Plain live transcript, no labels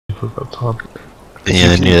we've got time.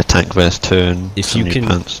 Yeah, need a tank vest too, and if you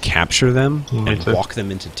can capture them and walk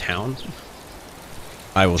them into town,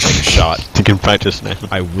 I will take a shot. You can practice now.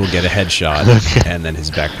 I will get a headshot, and then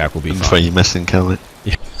his backpack will be fine. Before you missing kill it.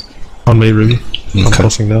 Yeah. On me, Ruby. I'm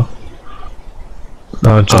crossing now.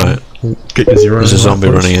 John, get your zero. There's a zombie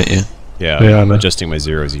running at you. Yeah, I know. adjusting my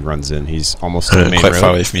zero as he runs in. He's almost to the main quite road. far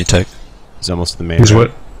away from you, Tech. He's almost to the main He's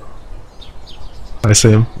road. what? I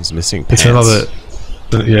see him. He's missing pants. It's another...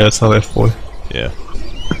 Yeah, it's another F-boy. Yeah.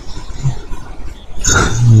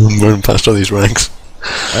 I'm running past all these ranks.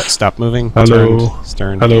 Stop moving. Hello.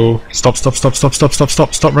 Stern. Hello. Stop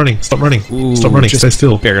running. Ooh, Stop running. Stay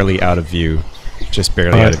still. Barely out of view. Just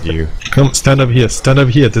barely out of view. Come, stand over here.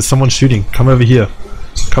 There's someone shooting. Come over here.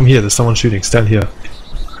 Come here. There's someone shooting. Stand here.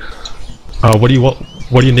 What do you want?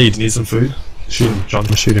 What do you need? Need some food? Shoot him, John.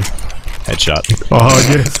 Shoot him. Headshot. Oh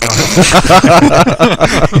yes.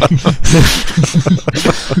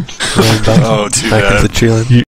 Oh, too bad.